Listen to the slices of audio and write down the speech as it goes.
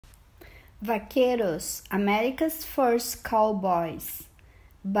Vaqueros, America's First Cowboys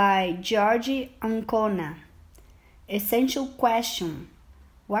by George Ancona. Essential question: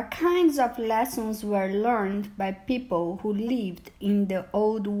 what kinds of lessons were learned by people who lived in the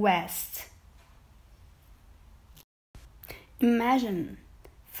Old West? Imagine,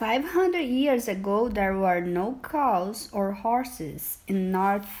 500 years ago there were no cows or horses in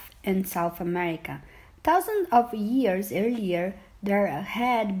North and South America. Thousands of years earlier, there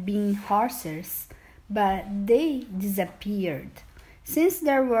had been horses, but they disappeared. Since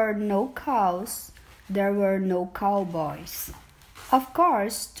there were no cows, there were no cowboys. Of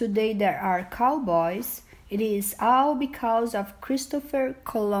course, today there are cowboys. It is all because of Christopher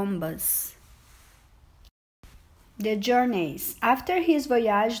Columbus. The journeys. After his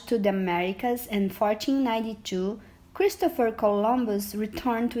voyage to the Americas in 1492, Christopher Columbus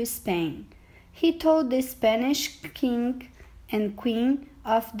returned to Spain. He told the Spanish king and queen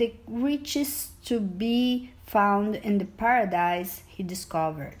of the riches to be found in the paradise he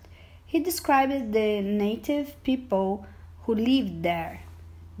discovered. He described the native people who lived there.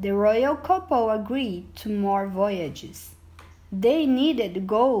 The royal couple agreed to more voyages. They needed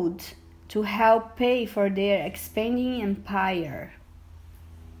gold to help pay for their expanding empire.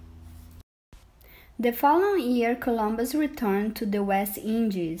 The following year, Columbus returned to the West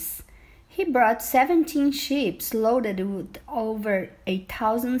Indies. He brought 17 ships loaded with over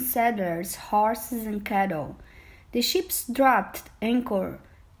 1,000 settlers, horses, and cattle. The ships dropped anchor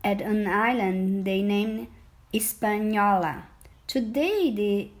at an island they named Hispaniola. Today,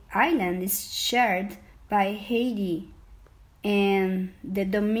 the island is shared by Haiti and the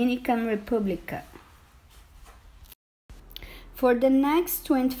Dominican Republic. For the next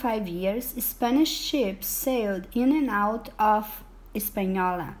 25 years, Spanish ships sailed in and out of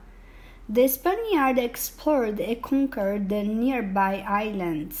Hispaniola. The Spaniards explored and conquered the nearby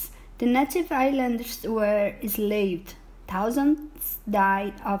islands. The native islanders were enslaved. Thousands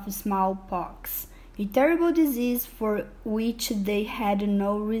died of smallpox, a terrible disease for which they had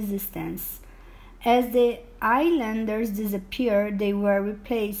no resistance. As the islanders disappeared, they were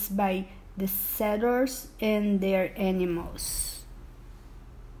replaced by the settlers and their animals.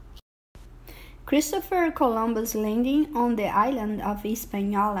 Christopher Columbus landing on the island of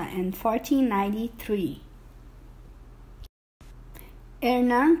Hispaniola in 1493.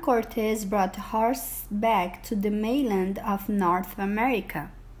 Hernán Cortés brought horses back to the mainland of North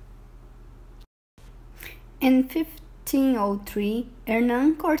America. In 1503,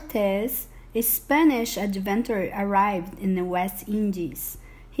 Hernán Cortés, a Spanish adventurer, arrived in the West Indies.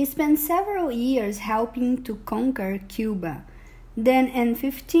 He spent several years helping to conquer Cuba. Then in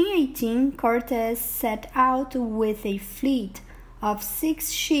 1518, Cortés set out with a fleet of 6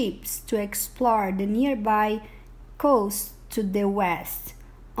 ships to explore the nearby coast to the west.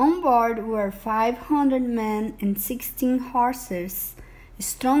 On board were 500 men and 16 horses,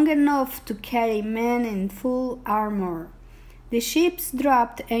 strong enough to carry men in full armor. The ships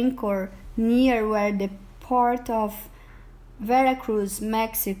dropped anchor near where the port of Veracruz,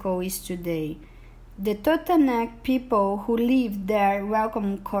 Mexico is today. The Totonac people who lived there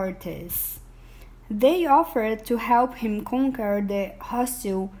welcomed Cortés. They offered to help him conquer the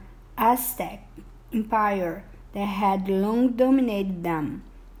hostile Aztec Empire that had long dominated them.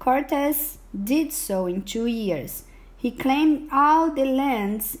 Cortés did so in 2 years. He claimed all the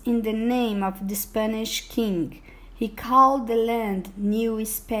lands in the name of the Spanish king. He called the land New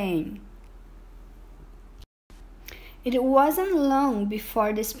Spain. It wasn't long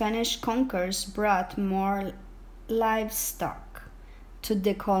before the Spanish conquerors brought more livestock to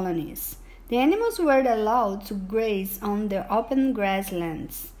the colonies. The animals were allowed to graze on the open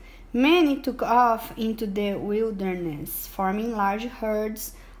grasslands. Many took off into the wilderness, forming large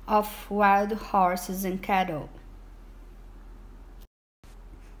herds of wild horses and cattle.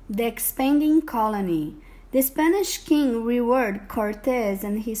 The expanding colony. The Spanish king rewarded Cortés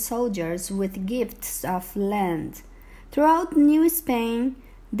and his soldiers with gifts of land. Throughout New Spain,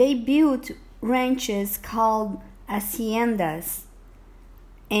 they built ranches called haciendas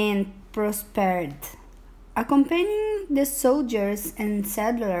and prospered. Accompanying the soldiers and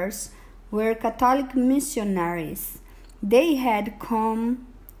settlers were Catholic missionaries. They had come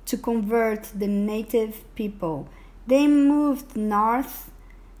to convert the native people. They moved north,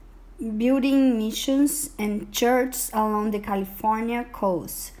 building missions and churches along the California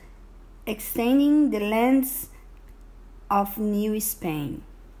coast, extending the lands of New Spain.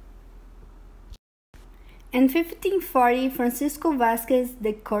 In 1540, Francisco Vázquez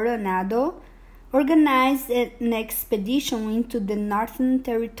de Coronado organized an expedition into the northern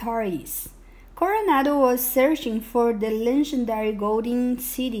territories. Coronado was searching for the legendary golden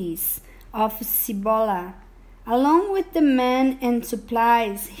cities of Cibola. Along with the men and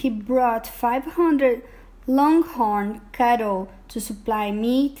supplies, he brought 500 longhorn cattle to supply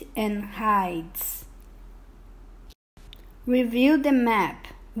meat and hides. Review the map.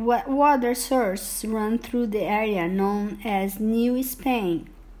 What water sources run through the area known as New Spain?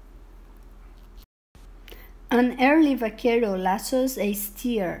 An early vaquero lassos a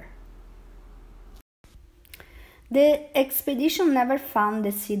steer. The expedition never found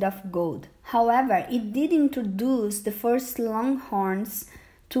the seed of gold. However, it did introduce the first longhorns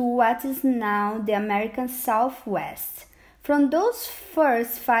to what is now the American Southwest. From those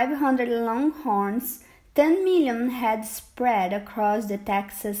first 500 longhorns, 10 million had spread across the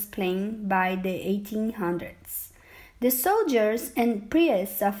Texas plain by the 1800s. The soldiers and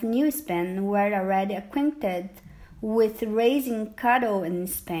priests of New Spain were already acquainted with raising cattle in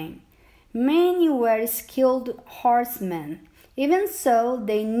Spain. Many were skilled horsemen. Even so,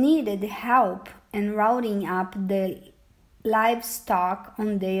 they needed help in routing up the livestock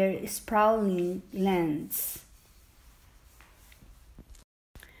on their sprawling lands.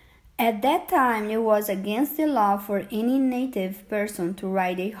 At that time, it was against the law for any native person to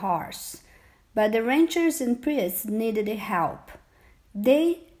ride a horse, but the ranchers and priests needed help.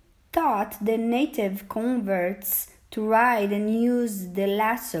 They taught the native converts to ride and use the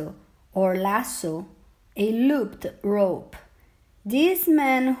lasso, or lasso, a looped rope. These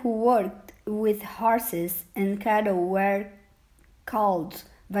men who worked with horses and cattle were called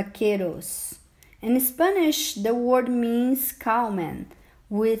vaqueros. In Spanish, the word means cowman.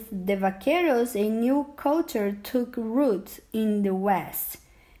 With the vaqueros, a new culture took root in the West.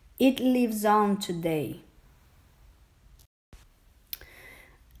 It lives on today.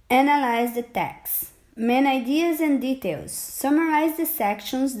 Analyze the text. Main ideas and details. Summarize the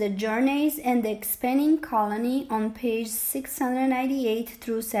sections, the journeys, and the expanding colony on page 698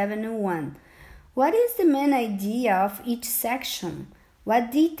 through 701. What is the main idea of each section? What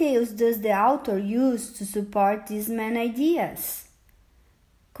details does the author use to support these main ideas?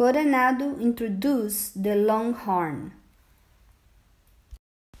 Coronado introduced the longhorn.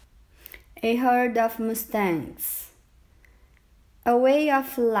 A herd of mustangs. A way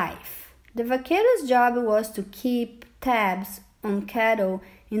of life. The vaquero's job was to keep tabs on cattle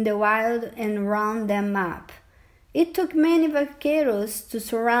in the wild and round them up. It took many vaqueros to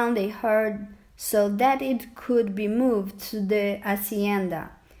surround a herd so that it could be moved to the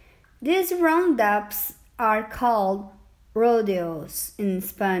hacienda. These roundups are called rodeos in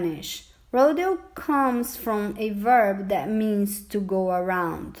Spanish. Rodeo comes from a verb that means to go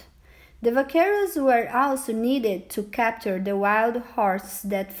around. The vaqueros were also needed to capture the wild horses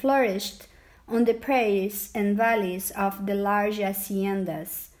that flourished on the prairies and valleys of the large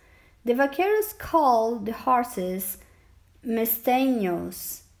haciendas. The vaqueros called the horses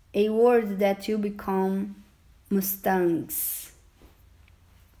mesteños, a word that will become mustangs.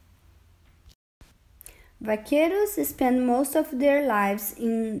 Vaqueros spend most of their lives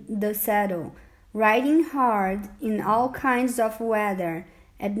in the saddle, riding hard in all kinds of weather.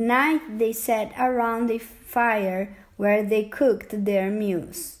 At night they sat around a fire where they cooked their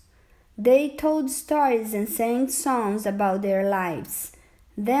meals. They told stories and sang songs about their lives.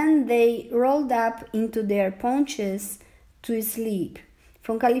 Then they rolled up into their ponchos to sleep.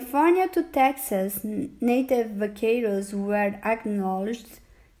 From California to Texas, native vaqueros were acknowledged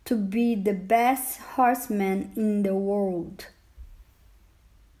to be the best horsemen in the world.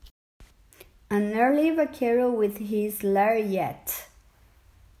 An early vaquero with his lariat.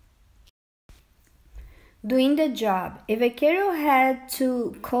 Doing the job, a vaquero had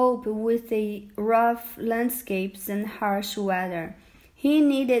to cope with the rough landscapes and harsh weather. He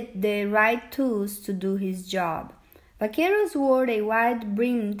needed the right tools to do his job. Vaqueros wore a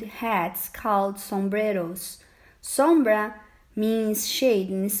wide-brimmed hats called sombreros. Sombra means shade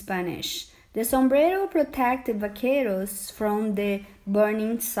in Spanish. The sombrero protected vaqueros from the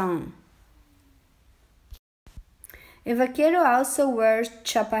burning sun. A vaquero also wears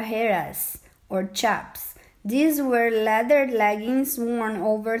chaparreras, or chaps. These were leather leggings worn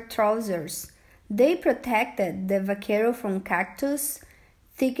over trousers. They protected the vaquero from cactus,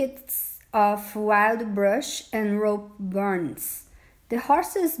 thickets of wild brush, and rope burns. The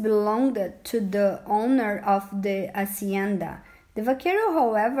horses belonged to the owner of the hacienda. The vaquero,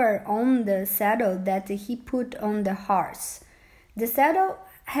 however, owned the saddle that he put on the horse. The saddle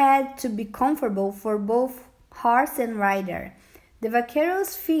had to be comfortable for both horse and rider. The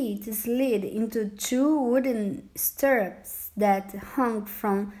vaquero's feet slid into two wooden stirrups that hung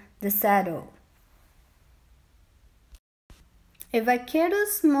from the saddle. A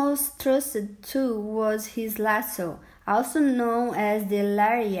vaquero's most trusted tool was his lasso, also known as the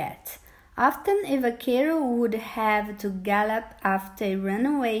lariat. Often a vaquero would have to gallop after a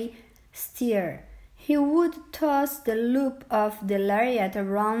runaway steer. He would toss the loop of the lariat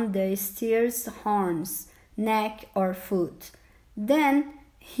around the steer's horns, neck, or foot. Then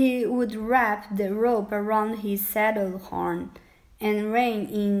he would wrap the rope around his saddle horn and rein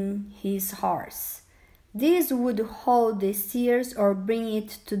in his horse. This would hold the steers or bring it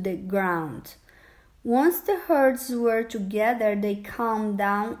to the ground. Once the herds were together, they calmed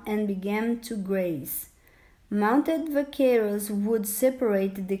down and began to graze. Mounted vaqueros would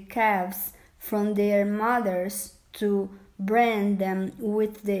separate the calves from their mothers to brand them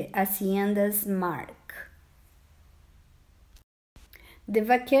with the hacienda's mark. The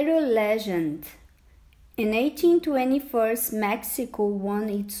vaquero legend. In 1821, Mexico won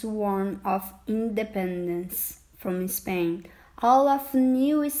its war of independence from Spain. All of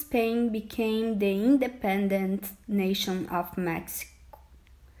New Spain became the independent nation of Mexico.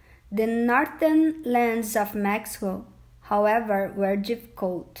 The northern lands of Mexico, however, were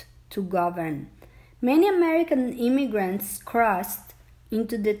difficult to govern. Many American immigrants crossed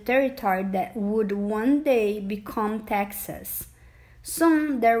into the territory that would one day become Texas.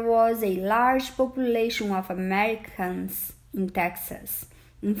 Soon there was a large population of Americans in Texas.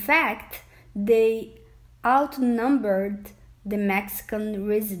 In fact, they outnumbered the Mexican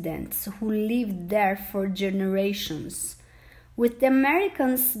residents who lived there for generations. With the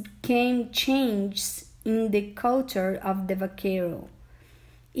Americans came changes in the culture of the vaquero.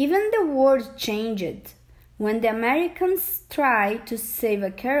 Even the word changed. When the Americans tried to say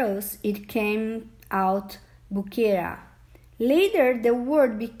vaqueros, it came out buquera. Later, the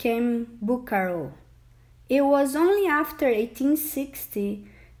word became bucaro. It was only after 1860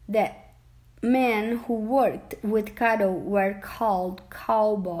 that men who worked with cattle were called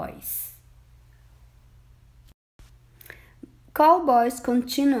cowboys. Cowboys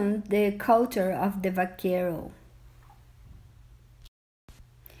continued the culture of the vaquero.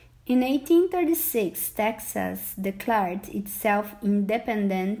 In 1836, Texas declared itself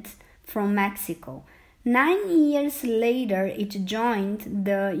independent from Mexico. 9 years later, it joined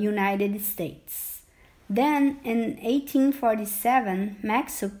the United States. Then, in 1847,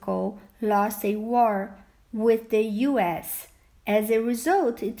 Mexico lost a war with the U.S. As a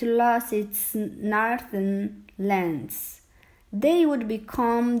result, it lost its northern lands. They would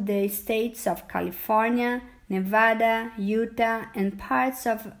become the states of California, Nevada, Utah, and parts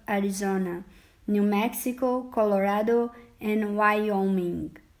of Arizona, New Mexico, Colorado, and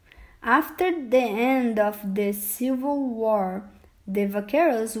Wyoming. After the end of the Civil War, the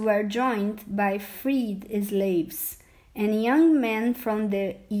vaqueros were joined by freed slaves and young men from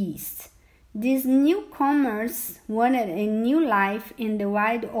the East. These newcomers wanted a new life in the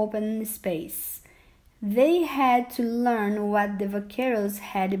wide open space. They had to learn what the vaqueros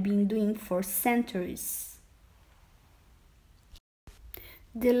had been doing for centuries.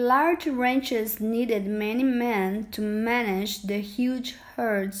 The large ranches needed many men to manage the huge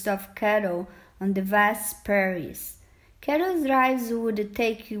herds of cattle on the vast prairies. Cattle drives would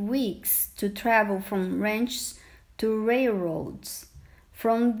take weeks to travel from ranches to railroads.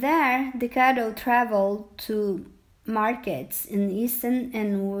 From there, the cattle traveled to markets in eastern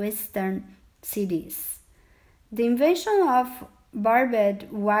and western cities. The invention of barbed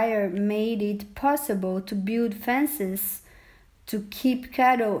wire made it possible to build fences to keep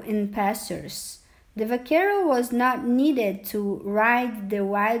cattle in pastures. The vaquero was not needed to ride the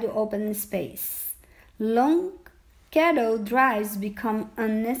wide open space. Long cattle drives became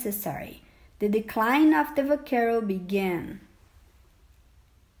unnecessary. The decline of the vaquero began.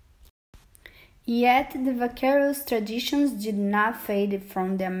 Yet the vaquero's traditions did not fade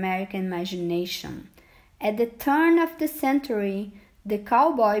from the American imagination. At the turn of the century, the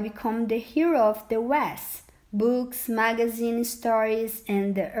cowboy became the hero of the West. Books, magazine stories,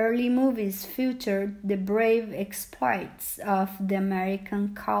 and the early movies featured the brave exploits of the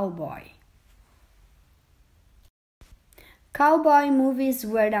American cowboy. Cowboy movies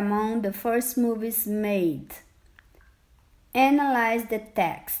were among the first movies made. Analyze the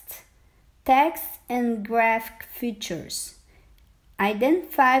text and graphic features.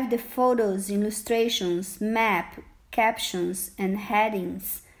 Identify the photos, illustrations, map, captions, and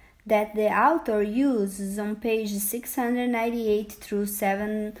headings that the author uses on pages 698 through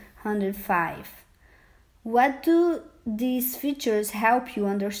 705. What do these features help you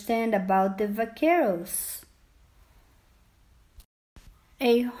understand about the vaqueros?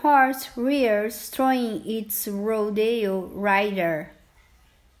 A horse rears throwing its rodeo rider.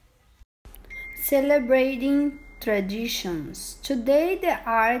 Celebrating traditions. Today, the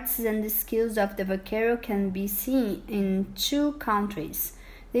arts and the skills of the vaquero can be seen in two countries,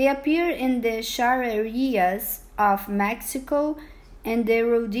 They appear in the charrerías of Mexico and the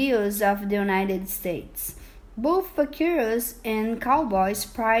rodeos of the United States. Both vaqueros and cowboys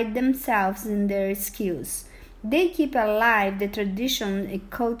pride themselves in their skills. They keep alive the traditions and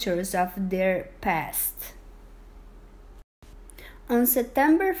cultures of their past. On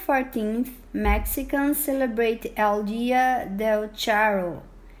September 14th, Mexicans celebrate El Día del Charro.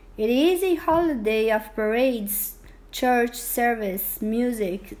 It is a holiday of parades, church service,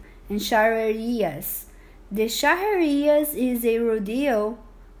 music, and charrerías. The charrerías is a rodeo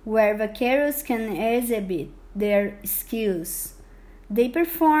where vaqueros can exhibit their skills. They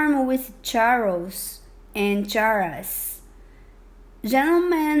perform with charros and charras,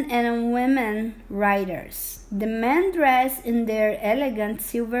 gentlemen and women riders. The men dress in their elegant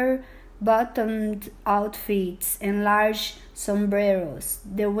silver-bottomed outfits and large sombreros.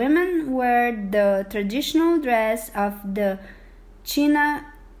 The women wear the traditional dress of the China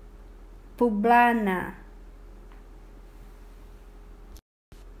poblana.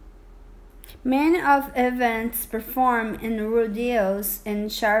 Many of events performed in rodeos and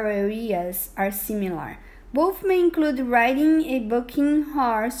charrerías are similar. Both may include riding a bucking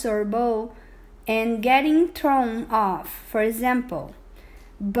horse or bull and getting thrown off, for example.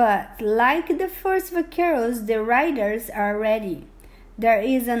 But like the first vaqueros, the riders are ready. There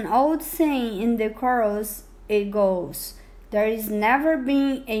is an old saying in the chorus. It goes, "There is never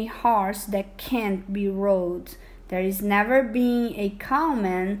been a horse that can't be rode. There is never been a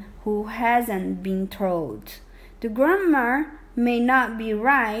cowman who hasn't been throttled." The grammar may not be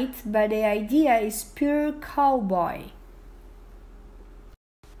right, but the idea is pure cowboy.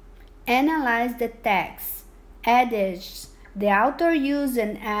 Analyze the text. Adage. The author used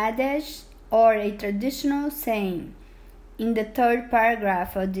an adage or a traditional saying in the third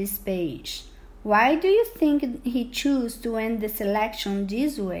paragraph of this page. Why do you think he chose to end the selection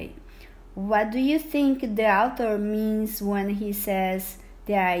this way? What do you think the author means when he says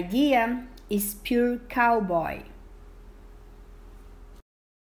the idea is pure cowboy?